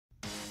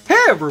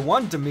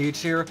everyone, Demeej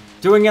here,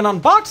 doing an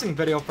unboxing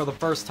video for the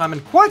first time in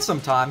quite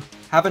some time.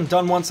 Haven't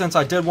done one since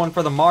I did one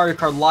for the Mario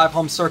Kart Live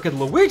Home Circuit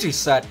Luigi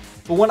set,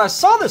 but when I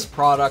saw this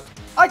product,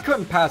 I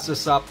couldn't pass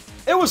this up.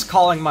 It was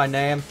calling my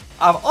name.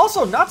 I've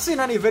also not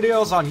seen any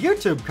videos on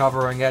YouTube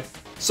covering it,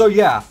 so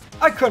yeah,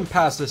 I couldn't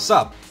pass this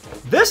up.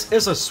 This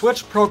is a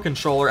Switch Pro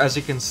controller, as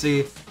you can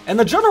see, and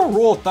the general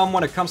rule of thumb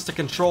when it comes to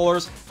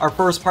controllers, our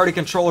first-party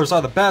controllers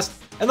are the best,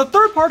 and the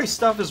third-party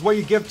stuff is what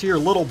you give to your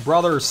little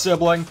brother or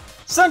sibling,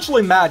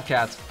 essentially Mad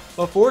Cats.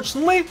 But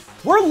fortunately,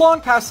 we're long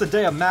past the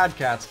day of Mad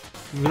Cats.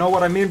 You know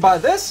what I mean by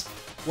this?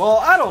 Well,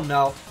 I don't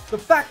know. The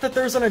fact that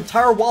there's an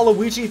entire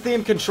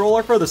Waluigi-themed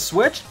controller for the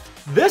Switch?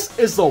 This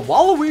is the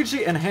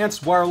Waluigi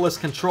Enhanced Wireless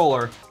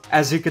Controller.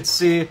 As you can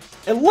see,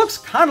 it looks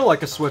kind of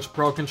like a Switch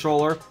Pro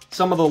controller,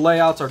 some of the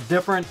layouts are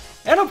different,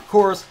 and of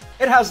course,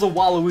 it has the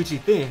Waluigi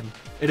theme.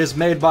 It is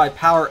made by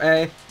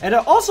PowerA, and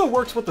it also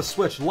works with the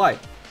Switch Lite.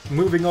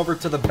 Moving over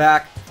to the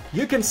back,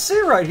 you can see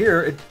right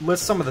here, it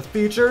lists some of the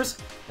features: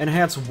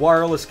 enhanced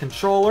wireless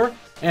controller,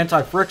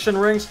 anti-friction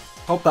rings,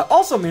 hope that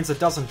also means it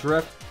doesn't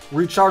drift,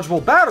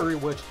 rechargeable battery,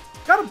 which,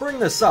 gotta bring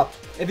this up,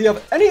 if you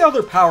have any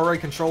other PowerA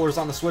controllers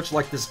on the Switch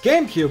like this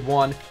GameCube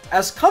one,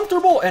 as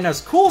comfortable and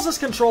as cool as this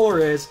controller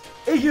is,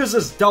 it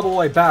uses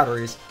AA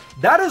batteries.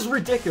 That is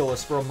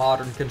ridiculous for a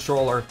modern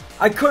controller.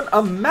 I couldn't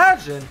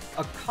imagine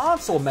a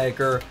console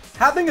maker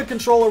having a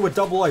controller with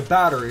AA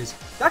batteries.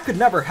 That could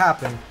never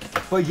happen.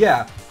 But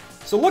yeah,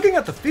 so looking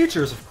at the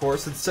features, of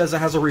course, it says it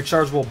has a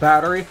rechargeable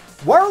battery,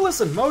 wireless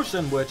and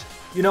motion, which,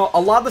 you know,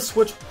 a lot of the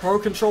Switch Pro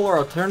controller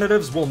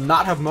alternatives will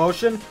not have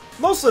motion,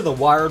 mostly the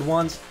wired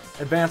ones,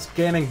 advanced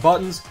gaming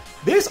buttons.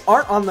 These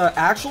aren't on the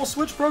actual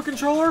Switch Pro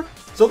controller,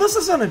 so this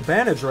is an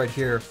advantage right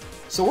here.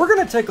 So we're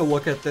going to take a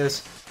look at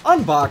this,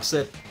 unbox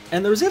it,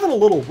 and there's even a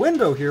little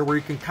window here where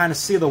you can kind of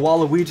see the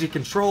Waluigi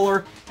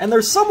controller, and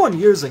there's someone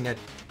using it.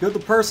 Good the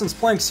person's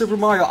playing Super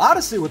Mario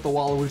Odyssey with the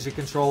Waluigi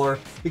controller,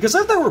 because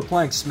if they were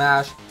playing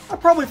Smash,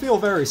 I'd probably feel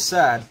very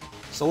sad.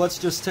 So let's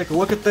just take a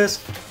look at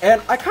this,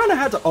 and I kind of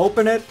had to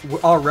open it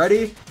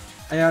already,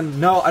 and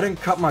no, I didn't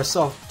cut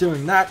myself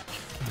doing that,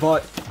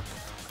 but,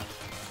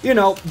 you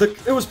know,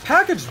 it was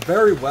packaged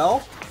very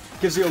well.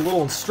 Gives you a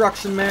little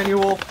instruction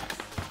manual.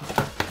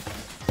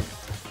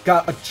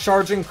 Got a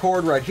charging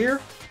cord right here.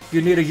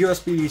 You need a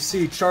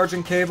USB-C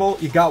charging cable.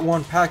 You got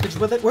one packaged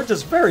with it, which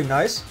is very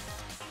nice.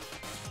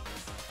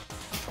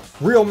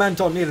 Real men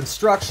don't need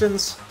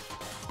instructions.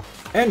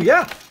 And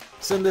yeah,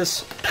 it's in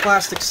this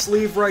plastic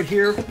sleeve right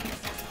here.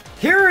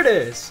 Here it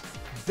is.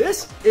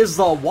 This is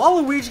the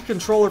Waluigi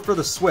controller for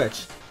the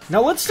Switch.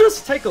 Now let's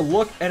just take a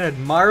look and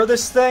admire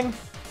this thing.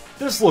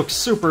 This looks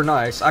super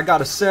nice, I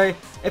gotta say.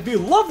 If you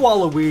love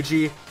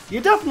Waluigi,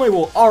 you definitely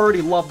will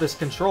already love this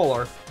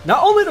controller.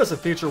 Not only does it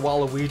feature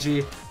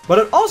Waluigi, but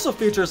it also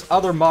features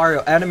other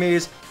Mario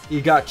enemies.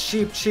 You got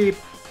Cheep Cheep,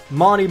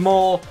 Monty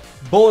Mole,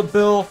 Bullet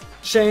Bill,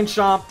 Chain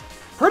Chomp.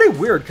 Pretty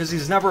weird because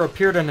he's never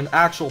appeared in an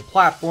actual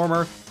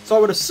platformer, so I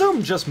would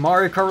assume just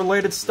Mario Kart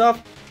related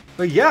stuff.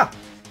 But yeah,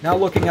 now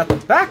looking at the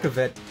back of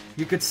it,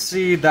 you could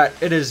see that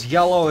it is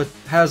yellow. It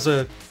has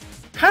a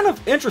kind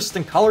of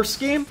interesting color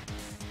scheme,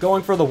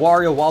 going for the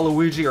Wario,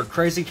 Waluigi, or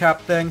Crazy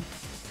Cap thing.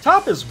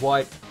 Top is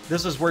white.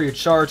 This is where you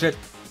charge it.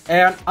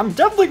 And I'm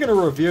definitely going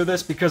to review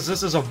this because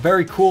this is a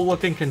very cool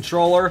looking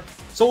controller.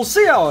 So we'll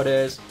see how it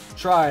is,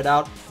 try it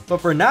out. But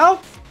for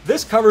now,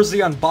 this covers the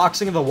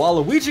unboxing of the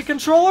Waluigi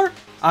controller.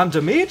 I'm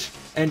Demeej,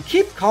 and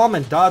keep calm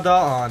and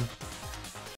da-da on.